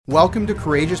Welcome to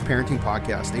Courageous Parenting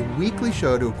Podcast, a weekly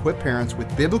show to equip parents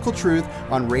with biblical truth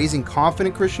on raising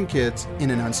confident Christian kids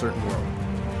in an uncertain world.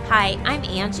 Hi, I'm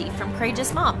Angie from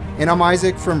Courageous Mom. And I'm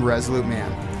Isaac from Resolute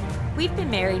Man. We've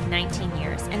been married 19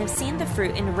 years and have seen the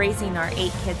fruit in raising our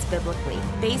 8 kids biblically,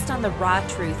 based on the raw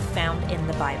truth found in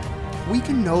the Bible. We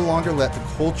can no longer let the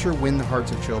culture win the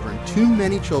hearts of children. Too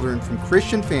many children from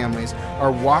Christian families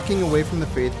are walking away from the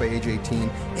faith by age 18,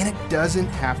 and it doesn't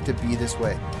have to be this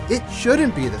way. It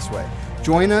shouldn't be this way.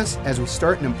 Join us as we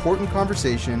start an important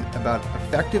conversation about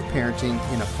effective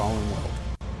parenting in a fallen world.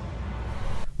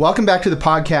 Welcome back to the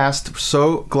podcast.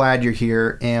 So glad you're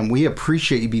here, and we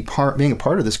appreciate you being a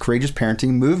part of this courageous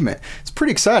parenting movement. It's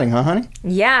pretty exciting, huh, honey?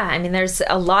 Yeah, I mean, there's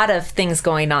a lot of things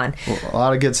going on. A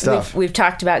lot of good stuff. We've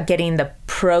talked about getting the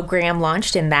program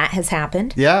launched, and that has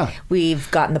happened. Yeah. We've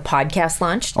gotten the podcast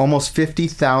launched. Almost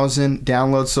 50,000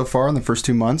 downloads so far in the first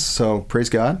 2 months, so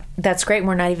praise God. That's great.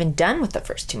 We're not even done with the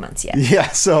first 2 months yet. Yeah,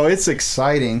 so it's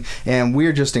exciting, and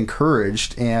we're just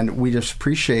encouraged, and we just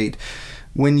appreciate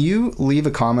when you leave a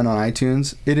comment on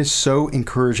iTunes. It is so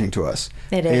encouraging to us.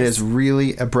 It is. It is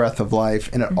really a breath of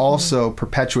life, and it also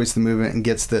perpetuates the movement and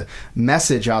gets the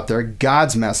message out there,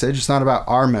 God's message. It's not about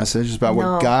our message. It's about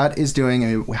what God is doing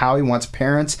and how he wants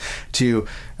parents to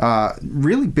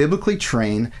really biblically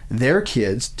train their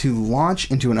kids to launch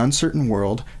into an uncertain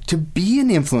world to be an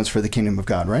influence for the kingdom of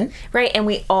God, right? Right, and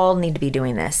we all need to be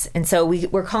doing this. And so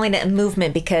we're calling it a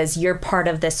movement because you're part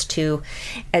of this too.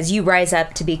 As you rise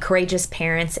up to be courageous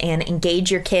parents and engage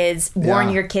your kids,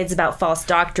 warn your kids about false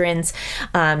doctrines,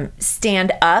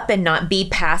 stand up and not be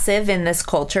passive in this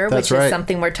culture, which is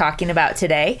something we're talking about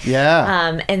today.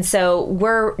 Yeah. And so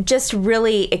we're just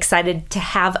really excited to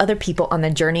have other people on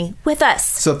the journey with us.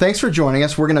 So thanks for joining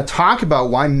us. We're going to talk about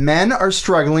why men are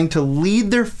struggling to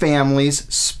lead their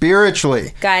families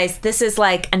spiritually. Guys, this is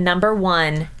like a number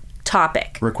one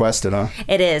topic. Requested, huh?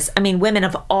 It is. I mean, women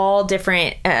of all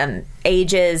different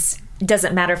ages.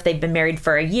 Doesn't matter if they've been married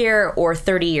for a year or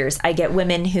 30 years. I get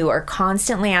women who are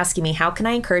constantly asking me, how can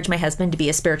I encourage my husband to be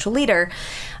a spiritual leader?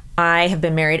 I have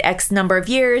been married X number of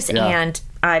years, and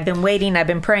I've been waiting, I've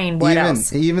been praying. What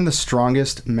else? Even the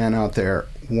strongest men out there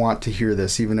want to hear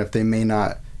this, even if they may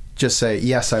not just say,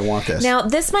 yes, I want this. Now,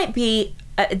 this might be,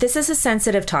 this is a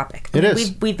sensitive topic. It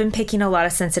is. We've been picking a lot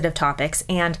of sensitive topics,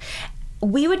 and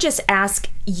we would just ask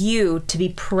you to be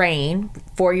praying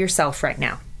for yourself right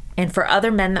now, and for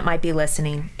other men that might be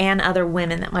listening and other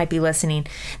women that might be listening,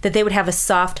 that they would have a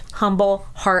soft, humble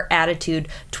heart attitude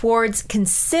towards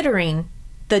considering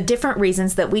the different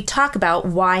reasons that we talk about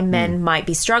why men might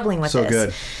be struggling with this. So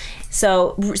good.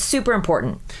 So super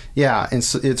important. Yeah, and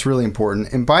so it's really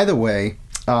important. And by the way,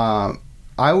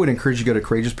 I would encourage you to go to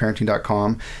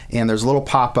courageousparenting.com, and there's a little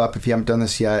pop-up if you haven't done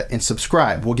this yet, and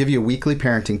subscribe. We'll give you a weekly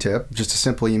parenting tip, just a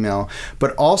simple email,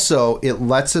 but also it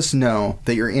lets us know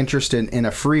that you're interested in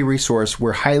a free resource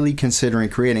we're highly considering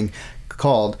creating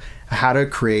called how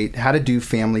to do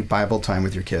family Bible time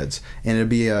with your kids. And it'll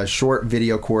be a short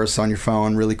video course on your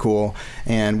phone, really cool.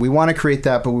 And we want to create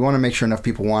that, but we want to make sure enough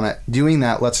people want it. Doing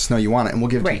that lets us know you want it, and we'll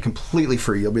give it to you completely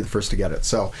free. You'll be the first to get it.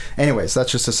 So anyways,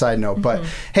 that's just a side note. But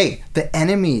hey, the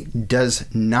enemy does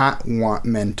not want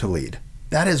men to lead.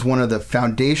 That is one of the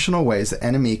foundational ways the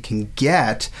enemy can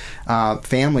get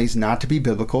families not to be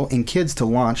biblical and kids to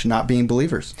launch not being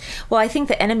believers. Well, I think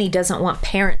the enemy doesn't want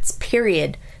parents,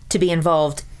 period, to be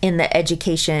involved in the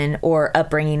education or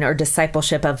upbringing or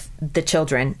discipleship of the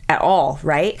children at all,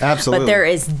 right? Absolutely. But there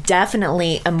is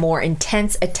definitely a more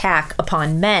intense attack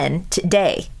upon men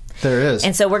today. There is.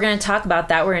 And so we're going to talk about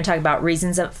that. We're going to talk about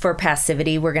reasons for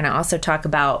passivity. We're going to also talk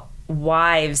about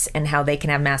wives and how they can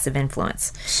have massive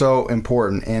influence. So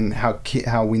important, and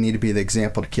how we need to be the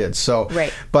example to kids. So,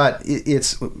 but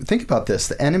it's think about this: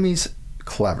 the enemy's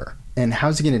clever, and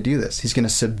how's he going to do this? He's going to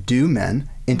subdue men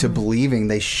into believing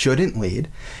they shouldn't lead,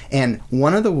 and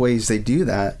one of the ways they do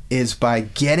that is by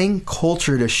getting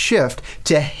culture to shift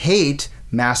to hate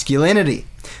masculinity.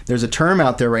 There's a term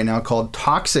out there right now called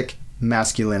toxic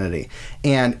masculinity,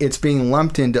 and it's being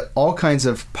lumped into all kinds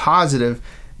of positive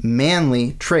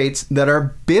manly traits that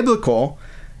are biblical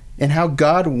and how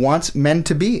God wants men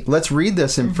to be. Let's read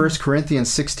this in 1 Corinthians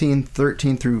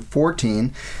 16:13 through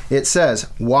 14. It says,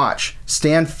 "Watch,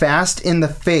 stand fast in the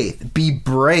faith, be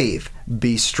brave,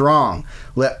 be strong.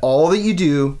 Let all that you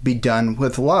do be done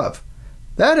with love."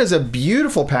 That is a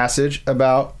beautiful passage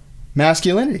about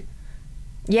masculinity.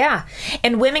 Yeah.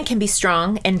 And women can be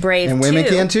strong and brave too. And women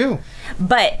can too.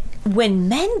 But when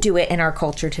men do it in our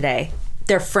culture today,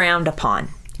 they're frowned upon.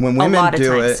 When women do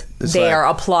times, it, it's they are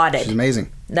applauded. She's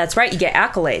amazing. That's right. You get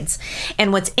accolades.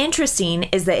 And what's interesting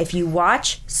is that if you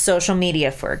watch social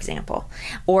media, for example,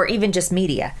 or even just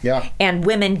media, and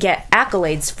women get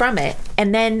accolades from it,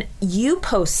 and then you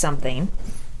post something,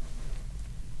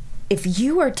 if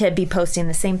you were to be posting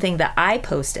the same thing that I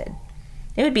posted,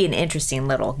 it would be an interesting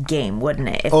little game, wouldn't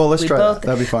it? If let's try that.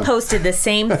 That'd be fun. Posted the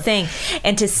same thing,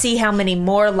 and to see how many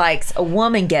more likes a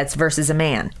woman gets versus a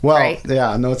man. Well, right?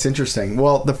 Yeah, no, it's interesting.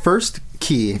 Well, the first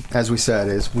key, as we said,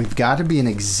 is we've got to be an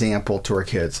example to our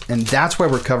kids. And that's why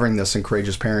we're covering this in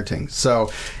Courageous Parenting. So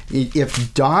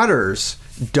if daughters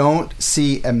don't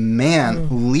see a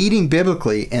man leading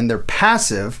biblically and they're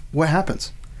passive, what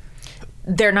happens?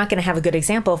 They're not going to have a good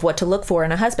example of what to look for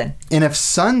in a husband. And if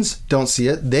sons don't see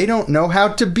it, they don't know how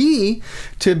to be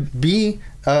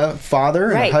a father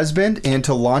and a husband and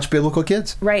to launch biblical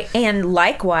kids. Right. And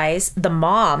likewise, the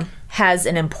mom has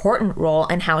an important role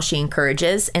in how she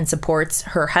encourages and supports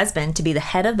her husband to be the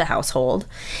head of the household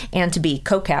and to be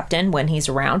co-captain when he's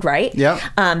around, right?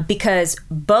 Yeah. Because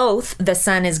both the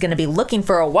son is going to be looking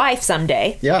for a wife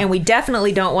someday, and we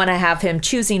definitely don't want to have him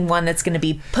choosing one that's going to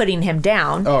be putting him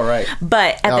down. Oh, right.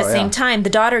 But at the same time, the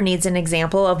daughter needs an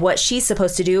example of what she's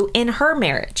supposed to do in her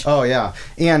marriage. Oh, yeah.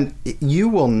 And you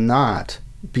will not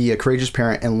be a courageous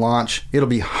parent and it'll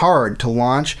be hard to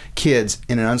launch kids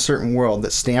in an uncertain world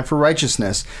that stand for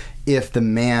righteousness if the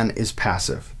man is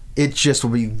passive. It just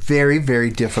will be very,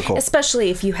 very difficult. Especially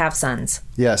if you have sons.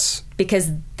 Yes. Because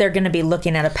they're going to be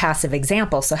looking at a passive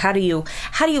example. So how do you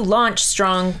launch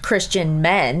strong Christian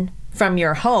men from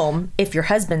your home if your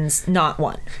husband's not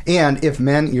one? And if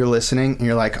men, you're listening and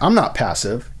you're like, I'm not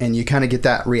passive, and you kind of get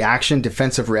that reaction,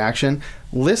 defensive reaction,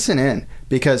 listen in,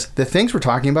 because the things we're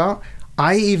talking about,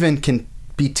 I even can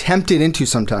be tempted into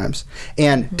sometimes,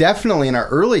 and definitely in our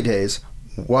early days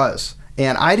was.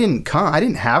 And I didn't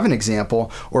have an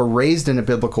example or raised in a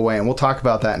biblical way, and we'll talk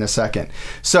about that in a second.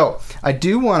 So I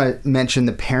do want to mention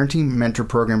the Parenting Mentor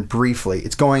Program briefly.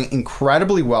 It's going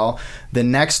incredibly well. The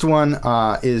next one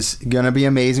is going to be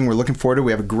amazing. We're looking forward to it.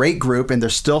 We have a great group, and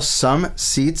there's still some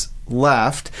seats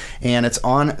left, and it's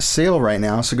on sale right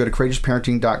now. So go to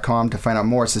courageousparenting.com to find out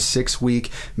more. It's a 6-week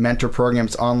mentor program.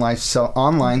 It's online,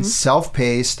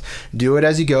 self-paced. Do it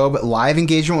as you go, but live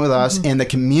engagement with us, and the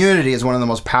community is one of the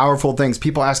most powerful things.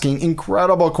 People asking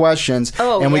incredible questions,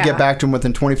 and we get back to them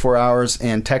within 24 hours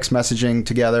and text messaging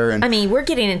together. And I mean, we're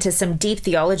getting into some deep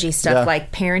theology stuff,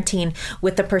 like parenting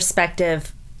with the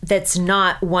perspective that's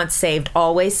not once saved,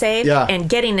 always saved, and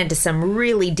getting into some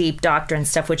really deep doctrine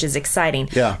stuff, which is exciting.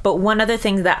 But one other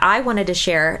thing that I wanted to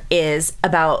share is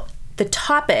about the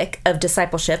topic of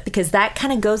discipleship, because that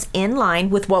kind of goes in line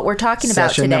with what we're talking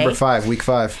about today. Session number 5, week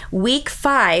 5. Week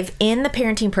 5 in the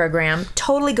parenting program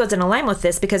totally goes in alignment with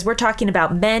this, because we're talking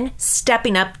about men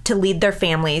stepping up to lead their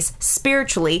families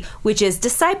spiritually, which is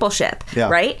discipleship,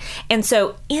 right? And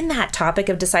so in that topic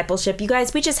of discipleship, you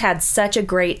guys, we just had such a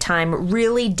great time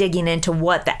really digging into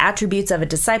what the attributes of a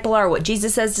disciple are, what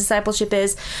Jesus says discipleship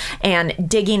is, and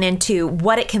digging into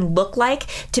what it can look like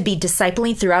to be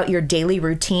discipling throughout your daily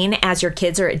routine as your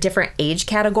kids are at different age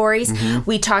categories.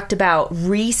 We talked about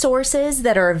resources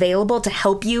that are available to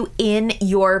help you in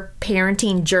your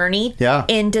parenting journey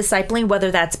in discipling,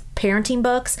 whether that's parenting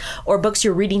books or books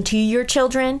you're reading to your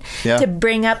children to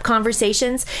bring up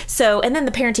conversations. So, and then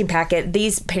the parenting packet,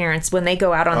 these parents, when they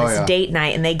go out on this date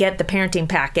night and they get the parenting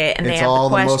packet and they have the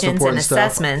questions and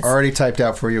assessments already typed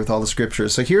out for you with all the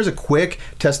scriptures. So here's a quick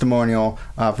testimonial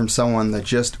from someone that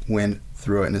just went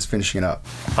through it and is finishing it up.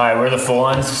 Hi, we're the Full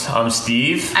Ones. I'm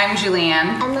Steve. I'm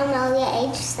Julianne. I'm Amelia,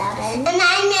 age 7. And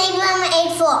I'm Abram,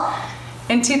 age 4.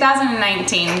 In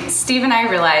 2019, Steve and I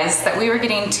realized that we were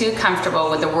getting too comfortable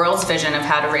with the world's vision of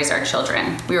how to raise our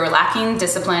children. We were lacking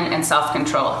discipline and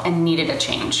self-control and needed a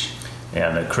change. Yeah,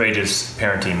 the Courageous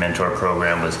Parenting Mentor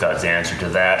Program was God's answer to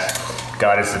that.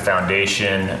 God is the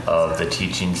foundation of the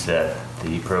teachings that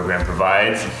the program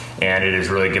provides, and it has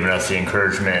really given us the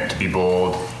encouragement to be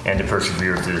bold and to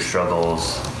persevere through the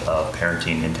struggles of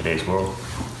parenting in today's world.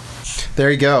 There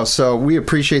you go. So we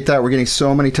appreciate that. We're getting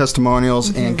so many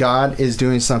testimonials, and God is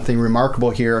doing something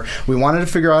remarkable here. We wanted to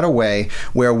figure out a way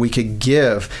where we could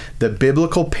give the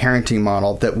biblical parenting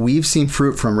model that we've seen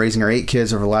fruit from raising our 8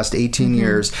 kids over the last 18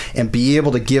 years and be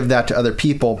able to give that to other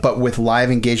people, but with live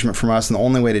engagement from us. And the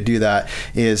only way to do that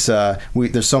is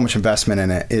there's so much investment in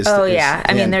it.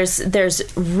 I mean,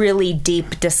 there's really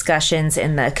deep discussions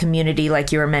in the community,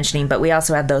 like you were mentioning, but we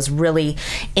also have those really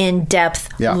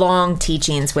in-depth, long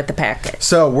teachings with the packet.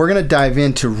 So we're going to dive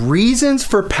into reasons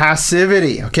for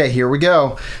passivity. Okay, here we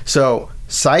go. So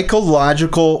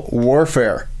psychological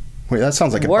warfare. Wait, that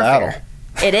sounds like a battle.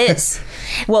 It is.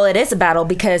 Well, it is a battle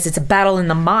because it's a battle in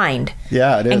the mind.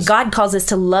 Yeah, it is. And God calls us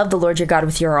to love the Lord your God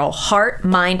with your whole heart,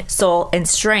 mind, soul, and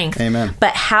strength. Amen.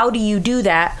 But how do you do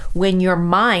that when your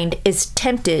mind is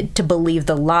tempted to believe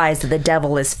the lies that the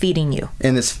devil is feeding you?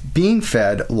 And it's being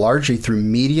fed largely through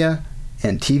media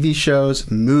and TV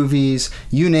shows, movies,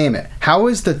 you name it. How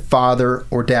is the father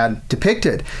or dad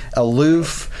depicted?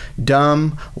 Aloof,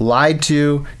 dumb, lied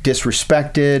to,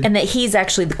 disrespected. And that he's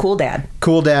actually the cool dad.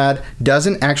 Cool dad.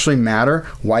 Doesn't actually matter.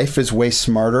 Wife is way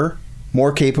smarter,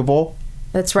 more capable.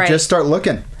 That's right. Just start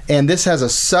looking. And this has a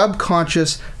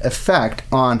subconscious effect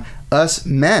on us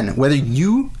men, whether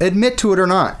you admit to it or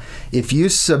not. If you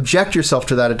subject yourself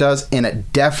to that, it does, and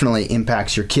it definitely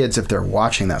impacts your kids if they're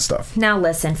watching that stuff. Now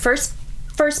listen, First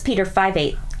Peter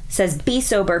 5:8 says, "Be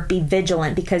sober, be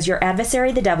vigilant, because your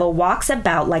adversary the devil walks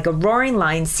about like a roaring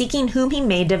lion, seeking whom he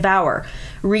may devour.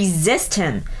 Resist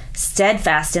him,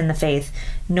 steadfast in the faith,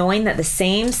 knowing that the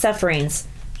same sufferings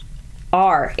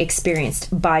are experienced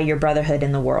by your brotherhood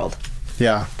in the world."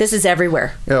 Yeah. This is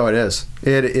everywhere. Oh, it is.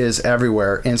 It is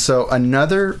everywhere. And so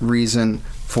another reason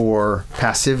for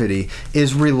passivity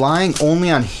is relying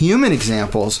only on human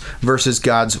examples versus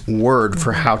God's word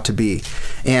for how to be.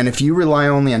 And if you rely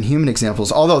only on human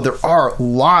examples, although there are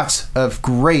lots of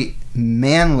great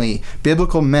manly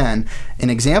biblical men and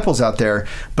examples out there,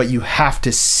 but you have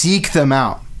to seek them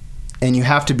out. And you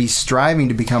have to be striving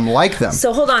to become like them.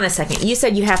 So hold on a second. You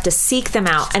said you have to seek them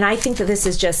out. And I think that this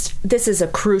is a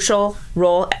crucial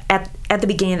role. At the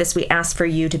beginning of this, we asked for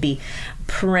you to be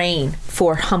praying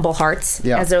for humble hearts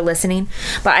as they're listening.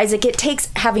 But Isaac, it takes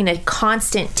having a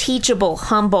constant, teachable,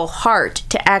 humble heart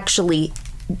to actually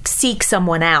seek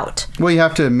someone out. Well, you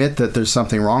have to admit that there's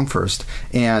something wrong first.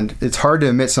 And it's hard to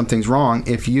admit something's wrong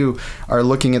if you are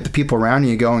looking at the people around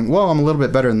you going, well, I'm a little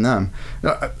bit better than them.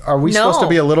 Are we supposed to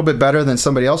be a little bit better than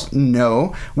somebody else?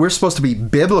 No. We're supposed to be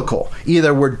biblical.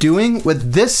 Either we're doing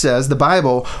what this says, the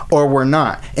Bible, or we're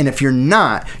not. And if you're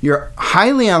not, you're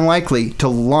highly unlikely to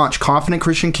launch confident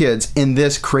Christian kids in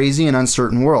this crazy and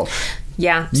uncertain world.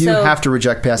 Yeah. You have to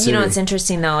reject passivity. You know what's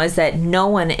interesting, though, is that no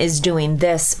one is doing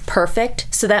this perfect.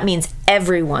 So that means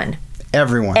everyone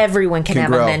can have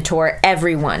grow. a mentor.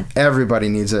 Everybody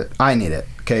needs it. I need it.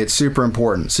 Okay, it's super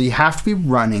important. So you have to be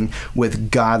running with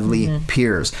godly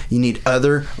peers. You need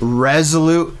other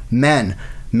resolute men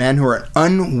who are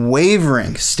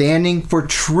unwavering, standing for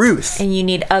truth. And you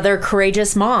need other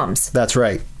courageous moms. That's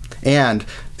right. And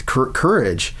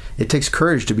courage. It takes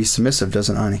courage to be submissive,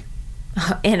 doesn't it, honey?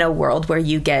 In a world where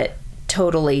you get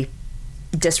totally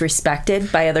disrespected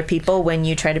by other people when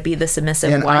you try to be the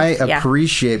submissive wife. And I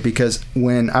appreciate, because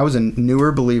when I was a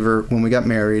newer believer, when we got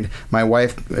married, my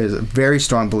wife is a very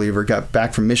strong believer, got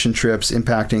back from mission trips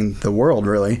impacting the world,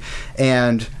 really.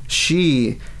 And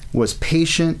she was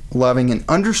patient, loving, and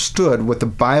understood what the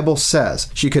Bible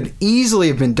says. She could easily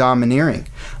have been domineering,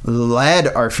 led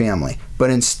our family, but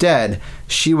instead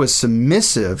she was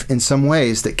submissive in some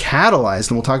ways that catalyzed,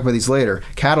 and we'll talk about these later,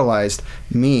 catalyzed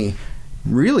me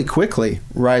really quickly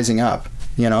rising up.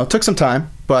 You know, it took some time,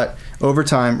 but over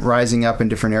time rising up in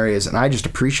different areas, and I just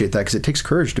appreciate that because it takes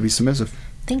courage to be submissive.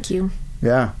 Thank you.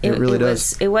 Yeah, it really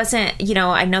does. It wasn't,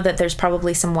 I know that there's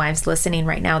probably some wives listening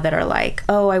right now that are like,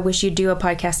 oh, I wish you'd do a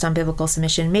podcast on biblical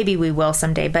submission. Maybe we will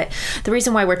someday. But the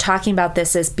reason why we're talking about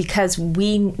this is because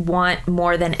we want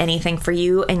more than anything for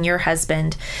you and your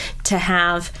husband to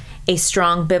have a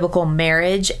strong biblical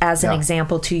marriage as an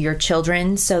example to your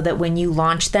children, so that when you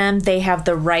launch them, they have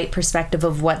the right perspective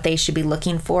of what they should be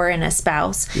looking for in a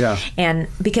spouse. Yeah. And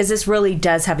because this really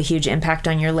does have a huge impact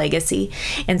on your legacy.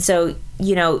 And so,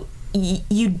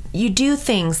 you do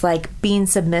things like being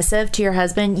submissive to your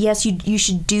husband. Yes, you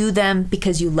should do them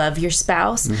because you love your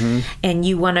spouse and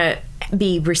you want to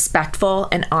be respectful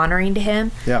and honoring to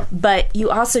him. Yeah. But you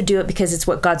also do it because it's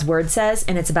what God's word says,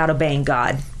 and it's about obeying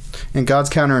God. And God's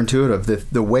counterintuitive.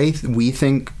 The way we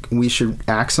think we should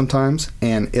act sometimes,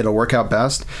 and it'll work out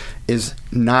best, is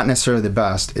not necessarily the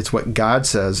best. It's what God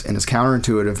says, and it's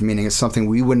counterintuitive, meaning it's something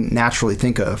we wouldn't naturally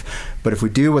think of. But if we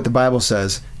do what the Bible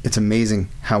says, it's amazing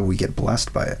how we get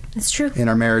blessed by it. It's true. In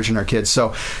our marriage and our kids.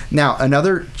 So now,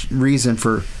 another reason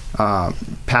for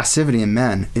passivity in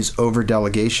men is over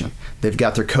delegation. They've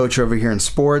got their coach over here in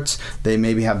sports, they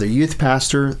maybe have their youth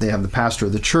pastor, they have the pastor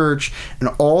of the church, and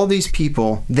all these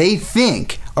people they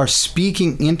think are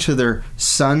speaking into their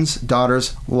sons,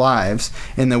 daughters' lives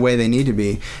in the way they need to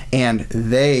be, and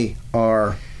they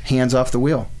are hands off the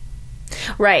wheel.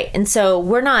 Right. And so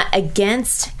we're not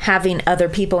against having other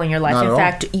people in your life. In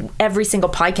fact, every single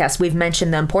podcast we've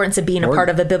mentioned the importance of being a part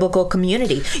of a biblical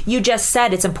community. You just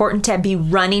said it's important to be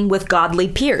running with godly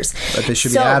peers. But they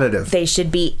should be additive. They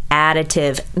should be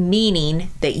additive, meaning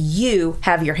that you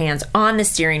have your hands on the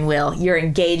steering wheel, you're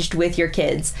engaged with your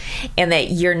kids, and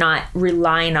that you're not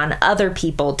relying on other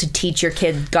people to teach your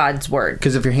kids God's word.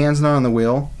 Because if your hand's not on the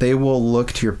wheel, they will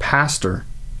look to your pastor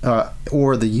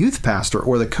or the youth pastor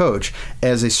or the coach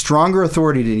as a stronger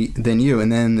authority than you.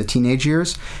 And then in the teenage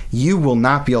years, you will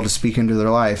not be able to speak into their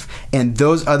life. And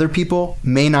those other people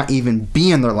may not even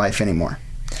be in their life anymore.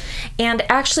 And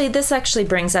actually, this actually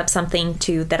brings up something,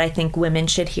 too, that I think women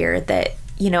should hear, that,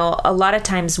 you know, a lot of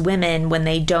times women, when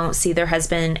they don't see their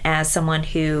husband as someone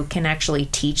who can actually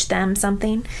teach them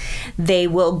something, they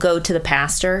will go to the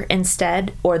pastor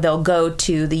instead, or they'll go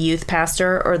to the youth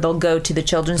pastor, or they'll go to the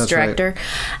children's director.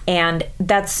 Right. And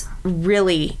that's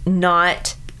really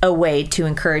not a way to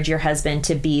encourage your husband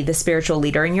to be the spiritual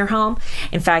leader in your home.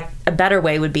 In fact, a better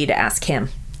way would be to ask him.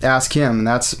 Ask him, and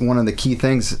that's one of the key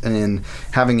things in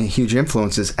having a huge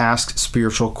influence is ask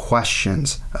spiritual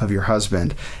questions of your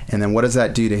husband. And then what does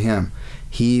that do to him?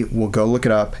 He will go look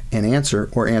it up and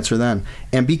answer, or answer then.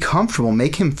 And be comfortable.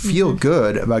 Make him feel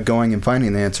good about going and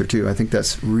finding the answer too. I think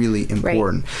that's really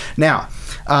important. Right. Now,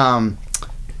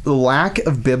 the lack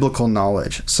of biblical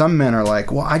knowledge. Some men are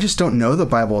like, well, I just don't know the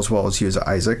Bible as well as you,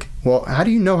 Isaac. Well, how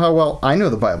do you know how well I know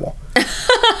the Bible?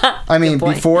 I mean,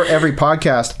 before every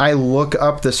podcast, I look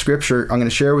up the scripture I'm going to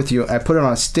share with you. I put it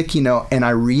on a sticky note and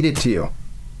I read it to you.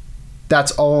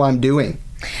 That's all I'm doing.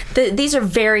 These are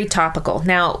very topical.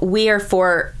 Now, we are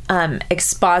for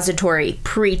expository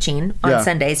preaching on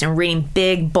Sundays and reading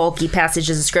big, bulky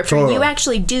passages of Scripture. Totally. You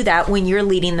actually do that when you're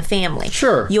leading the family.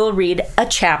 Sure. You'll read a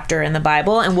chapter in the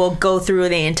Bible, and we'll go through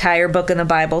the entire book in the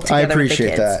Bible together with the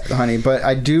kids. I appreciate that, honey. But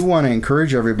I do want to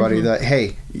encourage everybody that,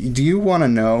 hey, do you want to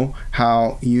know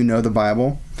how you know the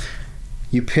Bible?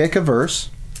 You pick a verse,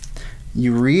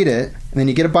 you read it, and then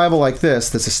you get a Bible like this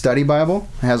that's a study Bible.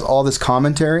 It has all this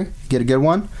commentary. Get a good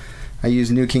one. I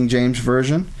use New King James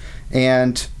Version,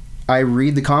 and I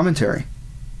read the commentary.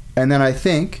 And then I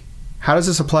think, how does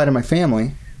this apply to my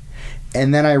family?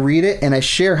 And then I read it, and I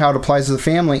share how it applies to the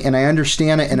family, and I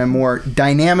understand it in a more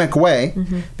dynamic way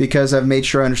because I've made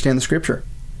sure I understand the Scripture.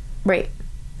 Right.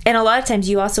 And a lot of times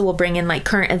you also will bring in like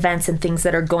current events and things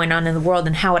that are going on in the world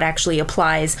and how it actually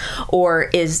applies or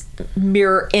is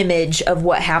mirror image of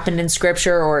what happened in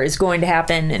Scripture or is going to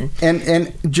happen.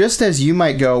 And just as you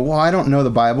might go, well, I don't know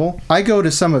the Bible, I go to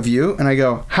some of you and I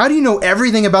go, how do you know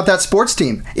everything about that sports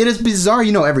team? It is bizarre.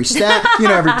 You know every stat, you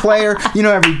know every player, you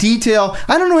know every detail.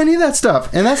 I don't know any of that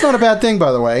stuff. And that's not a bad thing,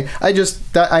 by the way. I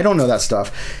don't know that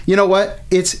stuff. You know what?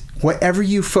 It's whatever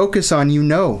you focus on, you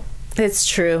know. It's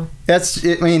true.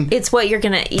 It's what you're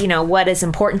going to, what is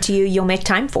important to you, you'll make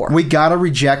time for. We got to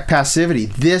reject passivity.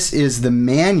 This is the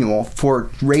manual for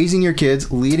raising your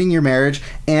kids, leading your marriage,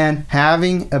 and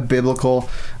having a biblical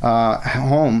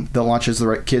home that launches the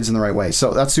right kids in the right way.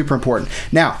 So that's super important.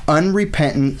 Now,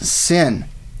 unrepentant sin.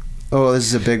 Oh, this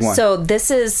is a big one. So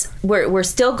this is, we're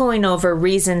still going over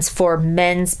reasons for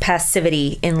men's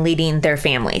passivity in leading their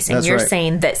families. And you're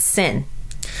saying that sin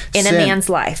in a man's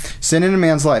life. Sin in a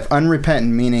man's life.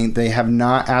 Unrepentant, meaning they have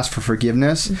not asked for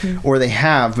forgiveness, or they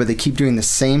have, but they keep doing the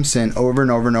same sin over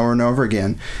and over and over and over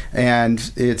again.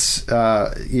 And it's,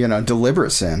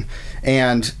 deliberate sin.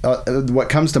 And what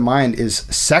comes to mind is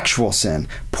sexual sin,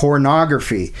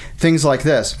 pornography, things like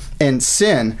this. And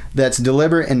sin that's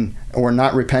deliberate or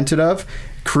not repented of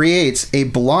creates a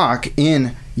block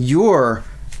in your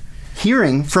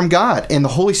hearing from God and the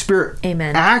Holy Spirit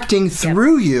acting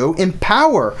through you in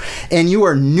power, and you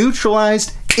are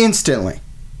neutralized instantly,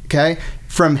 okay,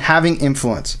 from having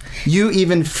influence. You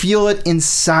even feel it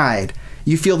inside.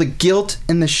 You feel the guilt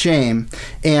and the shame,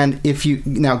 and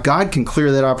now God can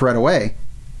clear that up right away,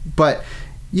 but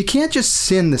you can't just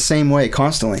sin the same way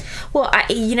constantly. Well,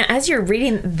 as you're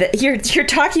reading, you're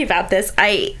talking about this,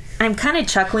 I'm kind of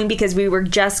chuckling because we were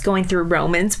just going through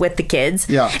Romans with the kids.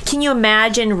 Yeah. Can you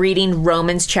imagine reading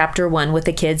Romans chapter 1 with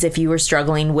the kids if you were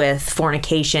struggling with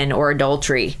fornication or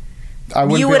adultery? I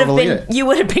wouldn't be able to read it. You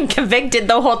would have been convicted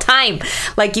the whole time.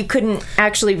 Like you couldn't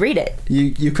actually read it.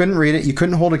 You couldn't read it. You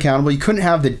couldn't hold accountable. You couldn't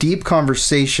have the deep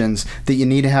conversations that you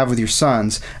need to have with your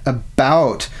sons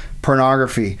about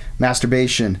pornography,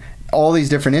 masturbation, all these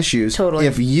different issues. Totally.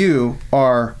 If you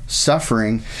are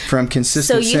suffering from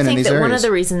consistent sin in these areas. So you think that one of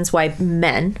the reasons why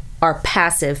men are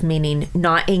passive, meaning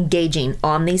not engaging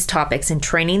on these topics and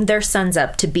training their sons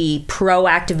up to be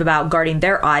proactive about guarding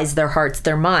their eyes, their hearts,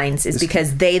 their minds, is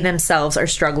because they themselves are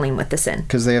struggling with the sin.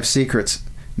 Because they have secrets.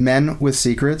 Men with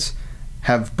secrets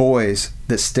have boys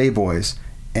that stay boys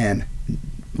and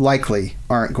likely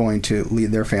aren't going to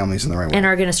lead their families in the right way. And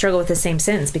are going to struggle with the same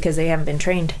sins because they haven't been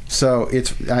trained. So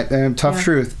it's tough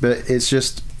truth, but it's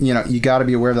just, you got to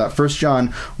be aware of that. 1 John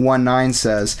 1:9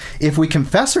 says, if we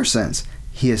confess our sins,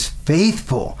 he is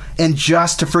faithful and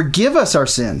just to forgive us our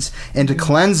sins and to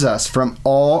cleanse us from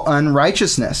all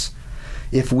unrighteousness.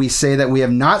 If we say that we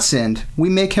have not sinned, we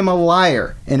make him a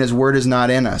liar and his word is not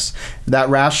in us. That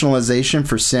rationalization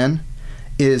for sin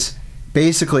is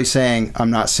basically saying,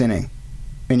 I'm not sinning.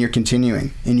 And you're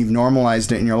continuing, and you've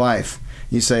normalized it in your life.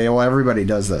 You say, well, everybody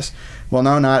does this. Well,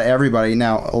 no, not everybody.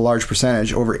 Now, a large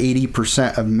percentage, over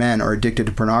 80% of men are addicted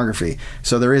to pornography.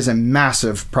 So there is a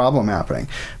massive problem happening.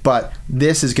 But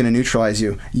this is going to neutralize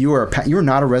you. You are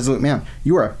not a resolute man.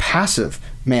 You are a passive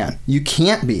man. You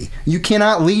can't be. You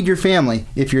cannot lead your family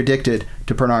if you're addicted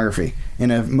to pornography in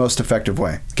a most effective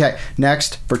way. Okay,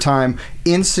 next, for time,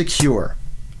 insecure.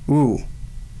 Ooh.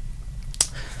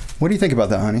 What do you think about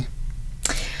that, honey?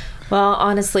 Well,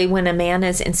 honestly, when a man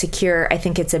is insecure, I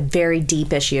think it's a very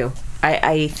deep issue.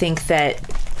 I think that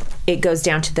it goes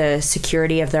down to the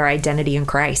security of their identity in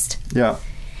Christ. Yeah.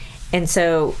 And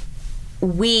so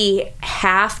we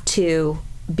have to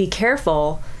be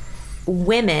careful.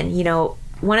 Women,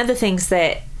 one of the things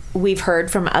that we've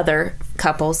heard from other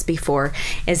couples before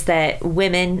is that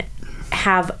women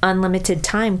have unlimited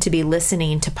time to be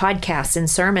listening to podcasts and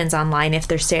sermons online if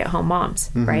they're stay-at-home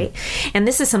moms, right? And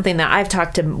this is something that I've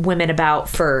talked to women about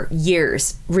for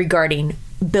years regarding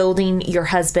building your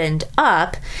husband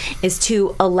up, is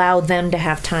to allow them to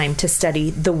have time to study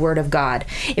the Word of God.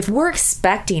 If we're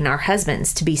expecting our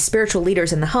husbands to be spiritual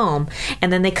leaders in the home,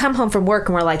 and then they come home from work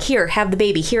and we're like, here, have the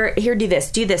baby, here, do this,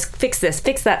 fix this,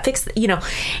 fix that,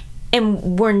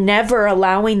 and we're never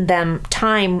allowing them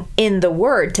time in the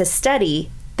Word to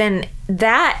study, then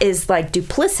that is like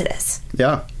duplicitous.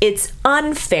 Yeah. It's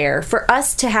unfair for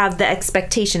us to have the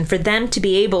expectation for them to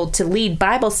be able to lead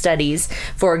Bible studies,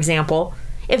 for example,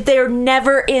 if they're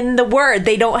never in the Word.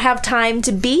 They don't have time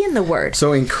to be in the Word.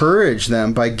 So encourage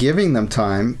them by giving them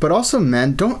time, but also,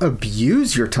 men, don't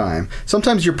abuse your time.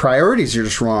 Sometimes your priorities are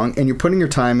just wrong, and you're putting your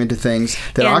time into things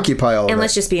that occupy all of it. And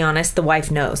let's just be honest, the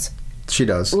wife knows. She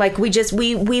does. Like we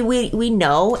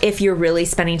know if you're really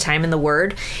spending time in the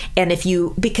Word, and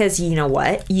because you know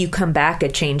what, you come back a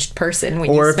changed person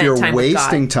when you spend time with God. Or if you're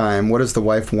wasting time, what does the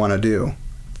wife want to do?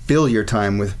 Fill your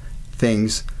time with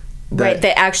things that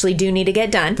actually do need to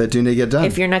get done. That do need to get done.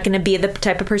 If you're not going to be the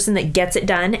type of person that gets it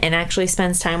done and actually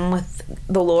spends time with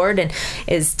the Lord and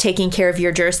is taking care of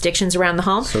your jurisdictions around the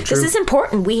home, this is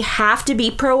important. We have to be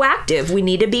proactive. We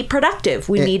need to be productive.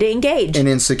 We need to engage. And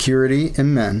insecurity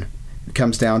in men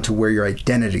comes down to where your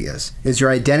identity is. Is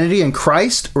your identity in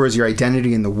Christ, or is your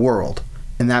identity in the world?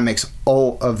 And that makes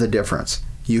all of the difference.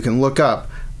 You can look up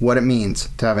what it means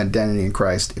to have identity in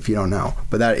Christ if you don't know,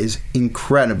 but that is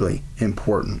incredibly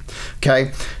important.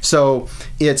 Okay, so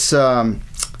it's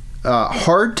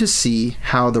hard to see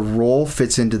how the role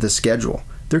fits into the schedule.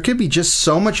 There could be just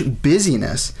so much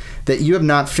busyness that you have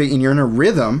not and you're in a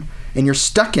rhythm and you're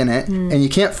stuck in it, and you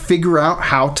can't figure out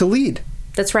how to lead.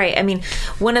 That's right. I mean,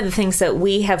 one of the things that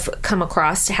we have come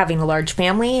across having a large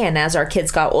family, and as our kids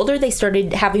got older, they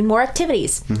started having more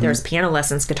activities. There's piano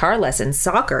lessons, guitar lessons,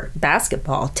 soccer,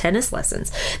 basketball, tennis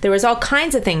lessons. There was all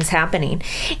kinds of things happening.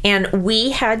 And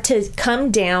we had to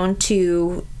come down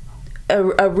to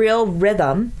a real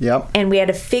rhythm. Yep. And we had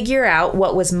to figure out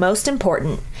what was most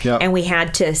important. Yep. And we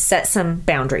had to set some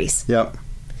boundaries. Yep.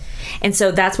 And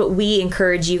so that's what we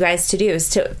encourage you guys to do, is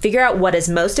to figure out what is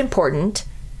most important.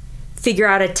 Figure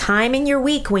out a time in your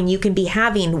week when you can be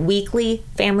having weekly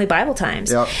family Bible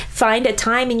times. Yep. Find a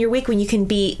time in your week when you can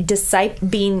be put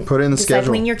it in the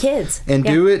schedule. Discipling your kids. And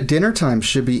do it. Dinner time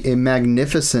should be a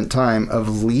magnificent time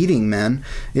of leading men.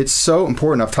 It's so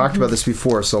important. I've talked about this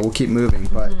before, so we'll keep moving.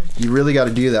 But you really got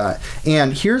to do that.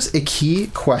 And here's a key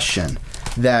question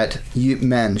that you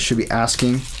men should be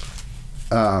asking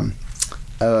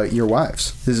your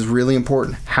wives. This is really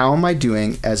important. How am I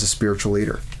doing as a spiritual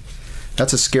leader?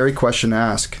 That's a scary question to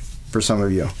ask for some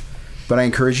of you. But I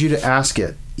encourage you to ask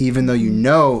it, even though you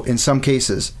know in some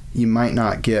cases you might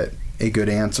not get a good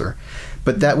answer.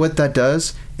 But what that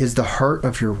does is the heart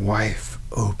of your wife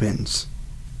opens.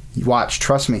 Watch,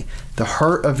 trust me, the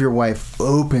heart of your wife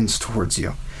opens towards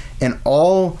you. And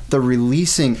all the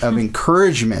releasing of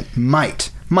encouragement might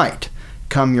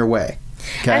come your way.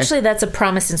 Okay. Actually, that's a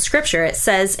promise in Scripture. It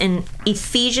says in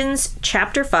Ephesians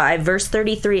chapter 5, verse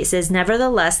 33, it says,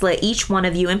 "Nevertheless, let each one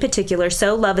of you in particular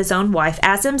so love his own wife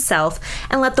as himself,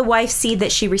 and let the wife see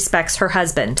that she respects her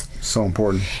husband." So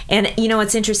important. And you know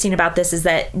what's interesting about this is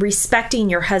that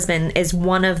respecting your husband is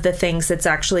one of the things that's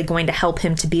actually going to help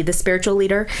him to be the spiritual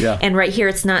leader. Yeah. And right here,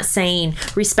 it's not saying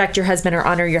respect your husband or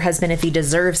honor your husband if he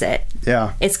deserves it.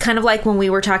 Yeah. It's kind of like when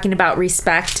we were talking about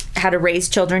respect, how to raise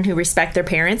children who respect their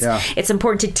parents. Yeah. It's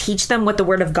important to teach them what the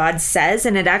Word of God says,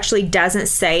 and it actually doesn't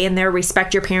say in there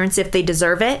respect your parents if they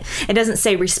deserve it. It doesn't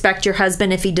say respect your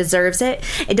husband if he deserves it.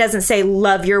 It doesn't say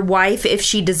love your wife if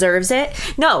she deserves it.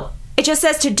 No. It just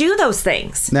says to do those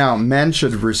things. Now, men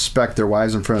should respect their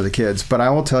wives in front of the kids, but I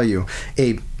will tell you,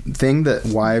 a thing that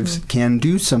wives can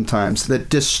do sometimes that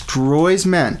destroys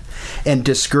men and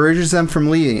discourages them from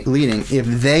leading if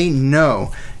they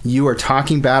know you are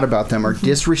talking bad about them or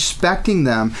disrespecting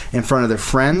them in front of their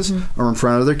friends or in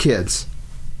front of their kids.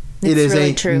 It is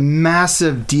really a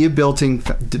massive debilitating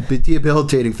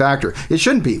factor. It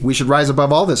shouldn't be. We should rise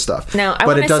above all this stuff. Now, I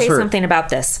want to say something about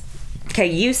this. Okay,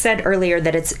 you said earlier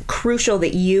that it's crucial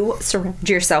that you surround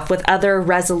yourself with other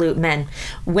resolute men.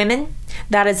 Women,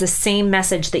 that is the same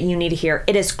message that you need to hear.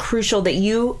 It is crucial that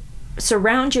you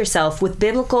surround yourself with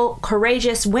biblical,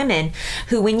 courageous women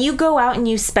who, when you go out and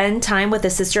you spend time with a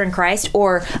sister in Christ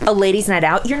or a ladies' night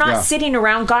out, you're not sitting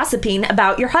around gossiping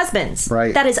about your husbands.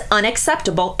 Right. That is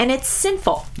unacceptable and it's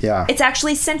sinful. Yeah. It's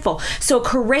actually sinful. So a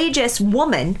courageous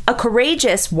woman, a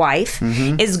courageous wife,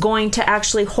 is going to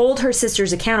actually hold her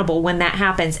sisters accountable when that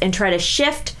happens and try to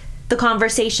shift the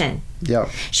conversation. Yep.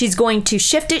 She's going to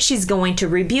shift it. She's going to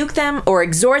rebuke them or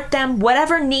exhort them,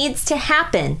 whatever needs to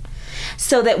happen,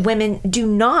 so that women do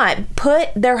not put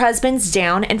their husbands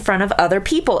down in front of other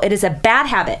people. It is a bad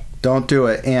habit. Don't do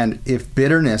it. And if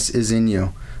bitterness is in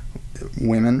you,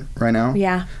 women right now,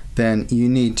 then you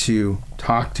need to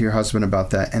talk to your husband about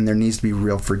that, and there needs to be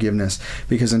real forgiveness,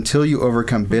 because until you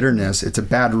overcome bitterness, it's a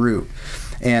bad root.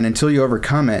 And until you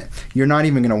overcome it, you're not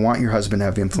even going to want your husband to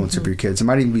have influence over your kids. It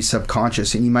might even be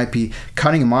subconscious, and you might be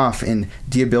cutting him off and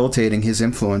debilitating his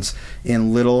influence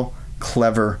in little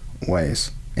clever ways.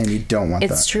 And you don't want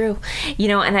that. It's true. You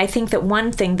know, and I think that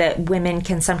one thing that women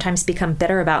can sometimes become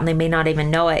bitter about, and they may not even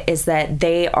know it, is that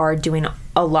they are doing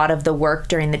a lot of the work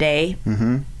during the day.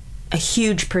 A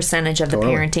huge percentage of the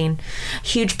parenting,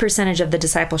 huge percentage of the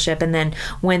discipleship, and then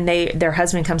when their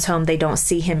husband comes home, they don't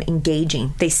see him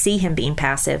engaging. They see him being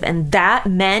passive, and that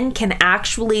men can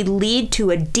actually lead to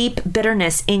a deep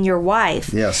bitterness in your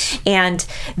wife. Yes. And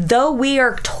though we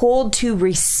are told to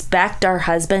respect our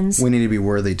husbands, we need to be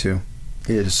worthy too.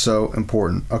 It is so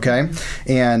important, okay?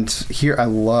 And here I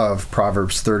love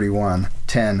Proverbs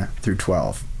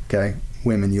 31:10-12, okay?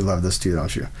 Women, you love this too,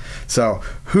 don't you? So,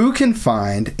 who can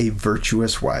find a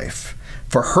virtuous wife?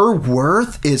 For her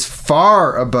worth is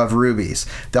far above rubies.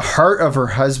 The heart of her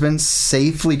husband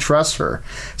safely trusts her,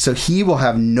 so he will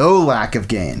have no lack of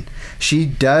gain. She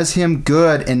does him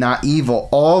good and not evil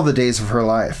all the days of her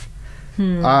life.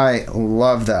 I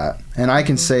love that. And I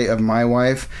can say of my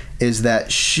wife is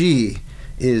that she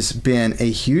has been a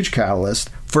huge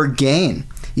catalyst for gain.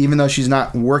 Even though she's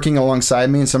not working alongside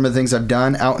me in some of the things I've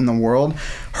done out in the world,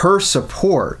 her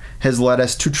support has led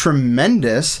us to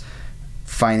tremendous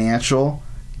financial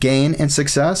gain and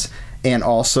success, and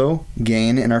also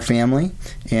gain in our family,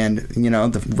 and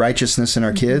the righteousness in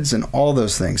our kids and all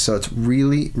those things. So it's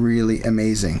really, really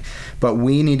amazing. But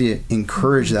we need to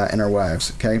encourage that in our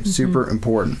wives, okay? Super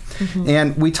important.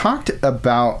 And we talked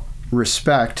about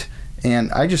respect,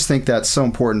 and I just think that's so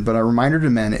important. But a reminder to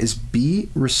men is be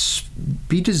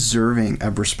deserving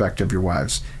of respect of your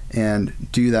wives, and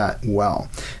do that well.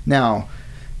 Now,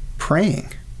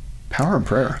 praying. Power in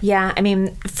prayer. Yeah, I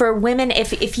mean, for women,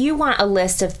 if you want a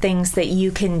list of things that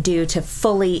you can do to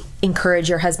fully encourage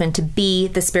your husband to be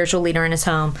the spiritual leader in his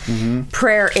home,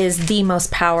 prayer is the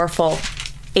most powerful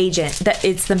agent. That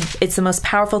it's the most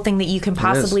powerful thing that you can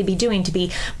possibly be doing, to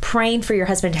be praying for your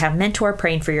husband to have mentor,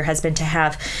 praying for your husband to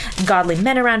have godly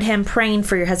men around him, praying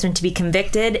for your husband to be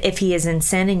convicted if he is in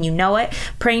sin and you know it,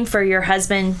 praying for your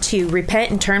husband to repent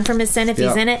and turn from his sin if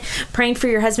he's in it, praying for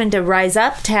your husband to rise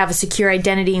up to have a secure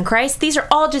identity in Christ. These are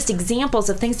all just examples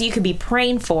of things that you could be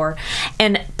praying for,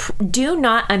 and do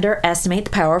not underestimate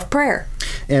the power of prayer.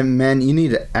 And men, you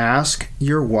need to ask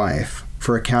your wife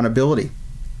for accountability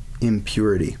in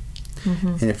purity.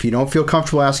 And if you don't feel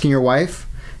comfortable asking your wife,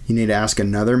 you need to ask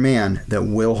another man that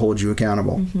will hold you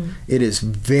accountable. It is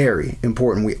very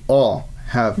important. We all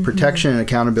have protection and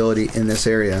accountability in this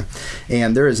area.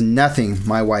 And there is nothing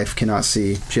my wife cannot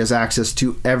see. She has access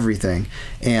to everything.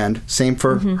 And same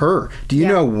for her. Do you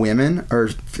know women are,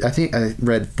 I think I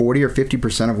read 40 or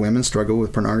 50% of women struggle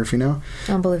with pornography now?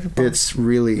 Unbelievable. It's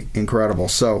really incredible.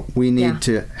 So we need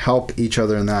to help each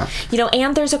other in that.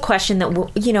 And there's a question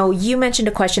that, you mentioned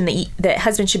a question that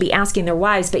husbands should be asking their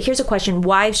wives, but here's a question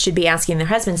wives should be asking their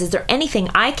husbands. Is there anything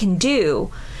I can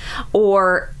do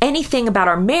or anything about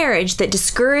our marriage that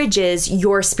discourages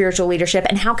your spiritual leadership,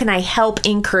 and how can I help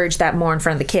encourage that more in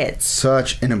front of the kids?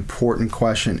 Such an important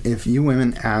question. If you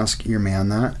women ask your man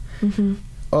that,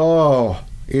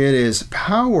 it is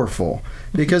powerful.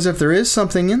 Because if there is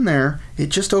something in there, it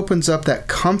just opens up that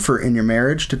comfort in your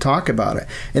marriage to talk about it.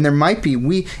 And there might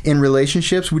be, in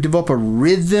relationships, we develop a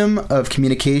rhythm of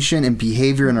communication and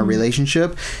behavior in a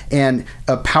relationship. And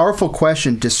a powerful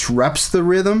question disrupts the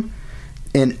rhythm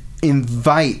and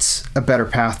invites a better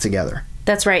path together.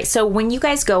 That's right. So when you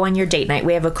guys go on your date night,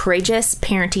 we have a courageous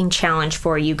parenting challenge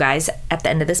for you guys at the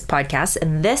end of this podcast.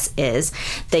 And this is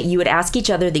that you would ask each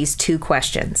other these 2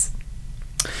 questions.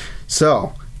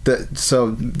 So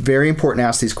very important to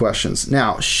ask these questions.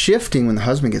 Now, shifting when the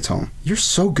husband gets home. You're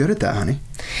so good at that, honey.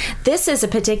 This is a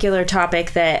particular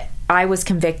topic that I was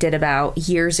convicted about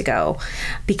years ago,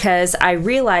 because I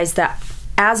realized that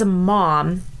as a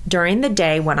mom, during the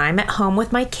day when I'm at home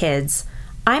with my kids,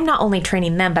 I'm not only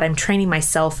training them, but I'm training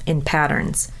myself in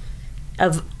patterns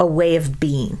of a way of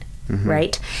being,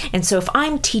 right? And so if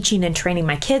I'm teaching and training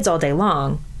my kids all day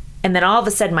long, and then all of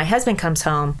a sudden my husband comes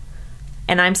home,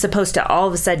 and I'm supposed to all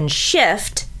of a sudden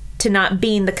shift to not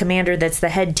being the commander that's the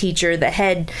head teacher, the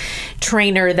head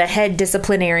trainer, the head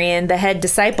disciplinarian, the head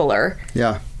discipler.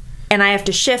 Yeah. And I have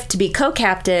to shift to be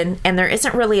co-captain, and there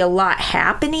isn't really a lot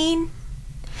happening.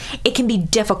 It can be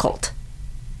difficult,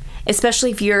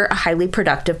 especially if you're a highly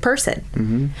productive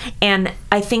person. And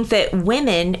I think that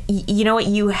women,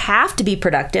 you have to be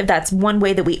productive. That's one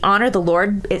way that we honor the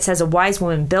Lord. It says a wise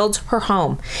woman builds her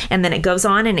home. And then it goes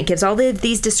on and it gives all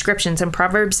these descriptions and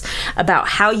proverbs about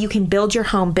how you can build your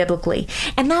home biblically.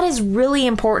 And that is really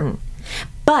important.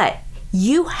 But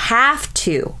you have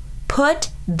to put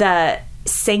the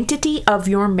sanctity of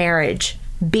your marriage,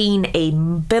 being a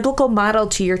biblical model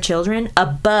to your children,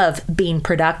 above being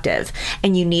productive.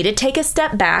 And you need to take a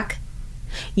step back.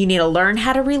 You need to learn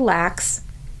how to relax.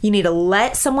 You need to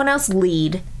let someone else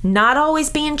lead, not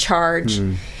always be in charge.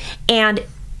 And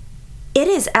it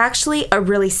is actually a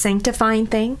really sanctifying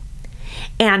thing.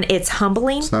 And it's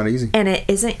humbling. It's not easy. And it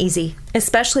isn't easy,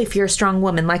 especially if you're a strong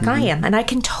woman like I am. And I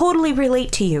can totally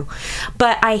relate to you.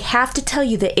 But I have to tell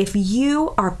you that if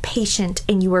you are patient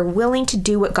and you are willing to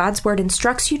do what God's word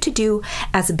instructs you to do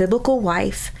as a biblical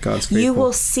wife, you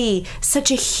will see such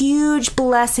a huge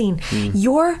blessing.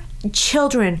 Your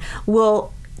children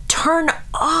will turn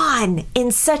on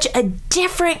in such a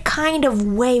different kind of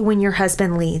way when your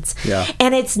husband leads.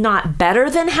 And it's not better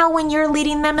than how when you're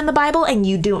leading them in the Bible, and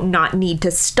you do not need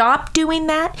to stop doing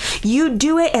that. You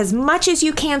do it as much as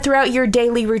you can throughout your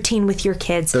daily routine with your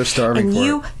kids. They're starving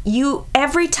for it. You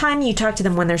every time you talk to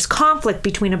them, when there's conflict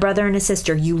between a brother and a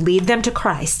sister, you lead them to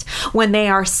Christ. When they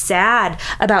are sad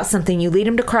about something, you lead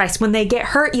them to Christ. When they get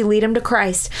hurt, you lead them to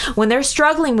Christ. When they're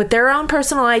struggling with their own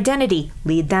personal identity,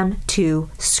 lead them to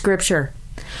Scripture.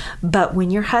 But when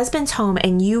your husband's home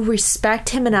and you respect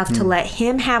him enough to let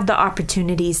him have the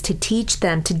opportunities to teach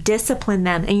them, to discipline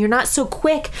them, and you're not so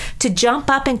quick to jump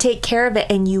up and take care of it,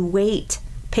 and you wait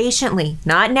patiently,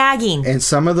 not nagging. And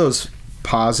some of those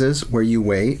pauses where you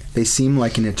wait, they seem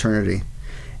like an eternity.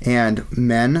 And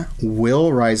men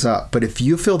will rise up. But if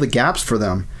you fill the gaps for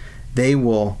them, they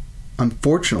will,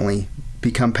 unfortunately,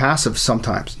 become passive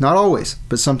sometimes. Not always,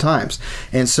 but sometimes.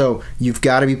 And so you've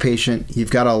got to be patient.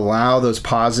 You've got to allow those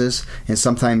pauses, and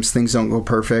sometimes things don't go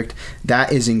perfect.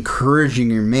 That is encouraging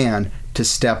your man to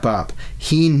step up.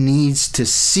 He needs to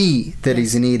see that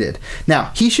he's needed.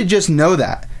 Now, he should just know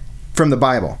that from the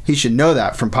Bible. He should know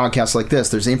that from podcasts like this.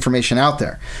 There's information out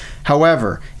there.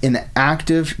 However, in the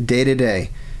active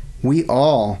day-to-day, we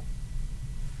all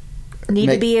need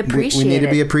to be appreciated. We need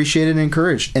to be appreciated and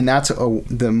encouraged, and that's one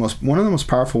of the most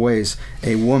powerful ways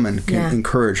a woman can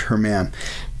encourage her man.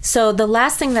 So the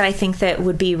last thing that I think that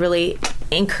would be really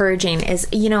encouraging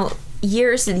is,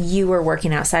 years you were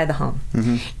working outside the home,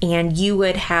 and you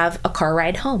would have a car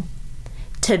ride home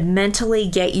to mentally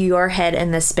get your head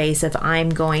in the space of I'm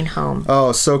going home.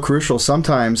 Oh, so crucial.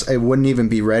 Sometimes I wouldn't even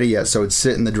be ready yet, so I would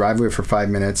sit in the driveway for 5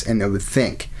 minutes and I would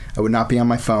think. I would not be on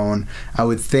my phone. I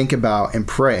would think about and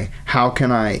pray, how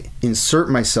can I insert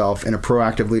myself in a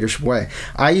proactive leadership way?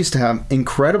 I used to have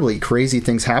incredibly crazy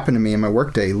things happen to me in my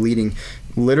workday, leading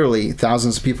literally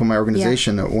thousands of people in my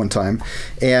organization at one time.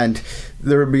 And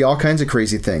there would be all kinds of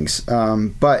crazy things.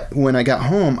 But when I got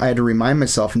home, I had to remind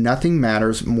myself nothing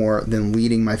matters more than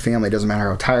leading my family. It doesn't matter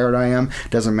how tired I am.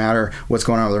 It doesn't matter what's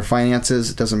going on with their finances.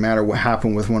 It doesn't matter what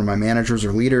happened with one of my managers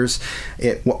or leaders.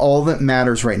 All that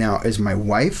matters right now is my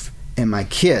wife and my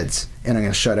kids. And I'm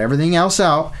going to shut everything else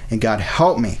out. And God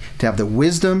help me to have the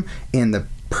wisdom and the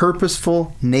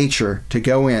purposeful nature to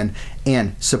go in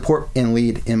and support and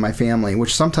lead in my family,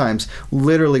 which sometimes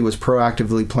literally was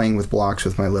proactively playing with blocks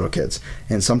with my little kids.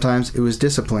 And sometimes it was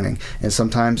disciplining. And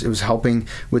sometimes it was helping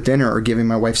with dinner or giving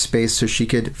my wife space so she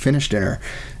could finish dinner,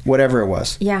 whatever it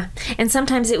was. Yeah. And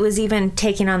sometimes it was even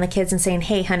taking on the kids and saying,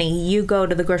 hey, honey, you go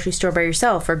to the grocery store by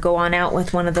yourself or go on out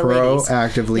with one of the ladies.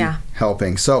 Proactively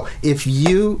helping. So if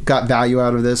you got value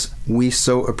out of this, we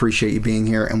so appreciate you being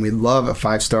here. And we love a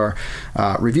 5-star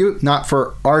review, not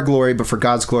for our glory, but for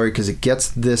God's glory, because it gets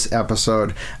this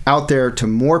episode out there to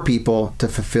more people to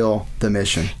fulfill the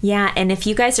mission. Yeah, and if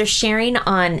you guys are sharing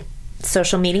on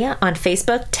social media, on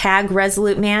Facebook, tag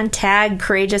Resolute Man, tag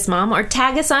Courageous Mom, or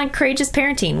tag us on Courageous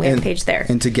Parenting. We have a page there.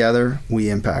 And together we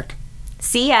impact.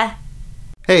 See ya.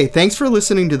 Hey, thanks for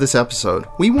listening to this episode.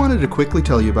 We wanted to quickly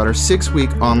tell you about our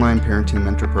 6-week online parenting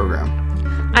mentor program.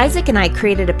 Isaac and I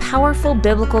created a powerful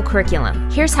biblical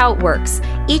curriculum. Here's how it works.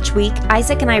 Each week,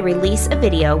 Isaac and I release a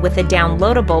video with a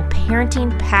downloadable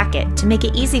parenting packet to make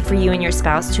it easy for you and your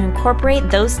spouse to incorporate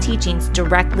those teachings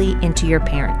directly into your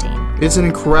parenting. It's an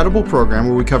incredible program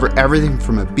where we cover everything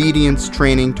from obedience,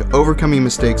 training, to overcoming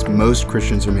mistakes most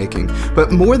Christians are making.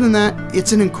 But more than that,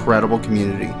 it's an incredible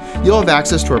community. You'll have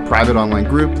access to our private online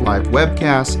group, live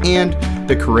webcasts, and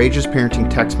the Courageous Parenting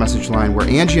text message line where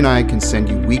Angie and I can send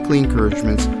you weekly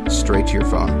encouragements straight to your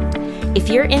phone. If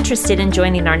you're interested in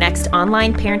joining our next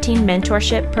online parenting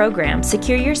mentorship program,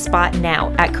 secure your spot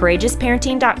now at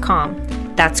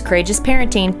courageousparenting.com. That's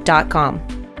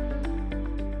courageousparenting.com.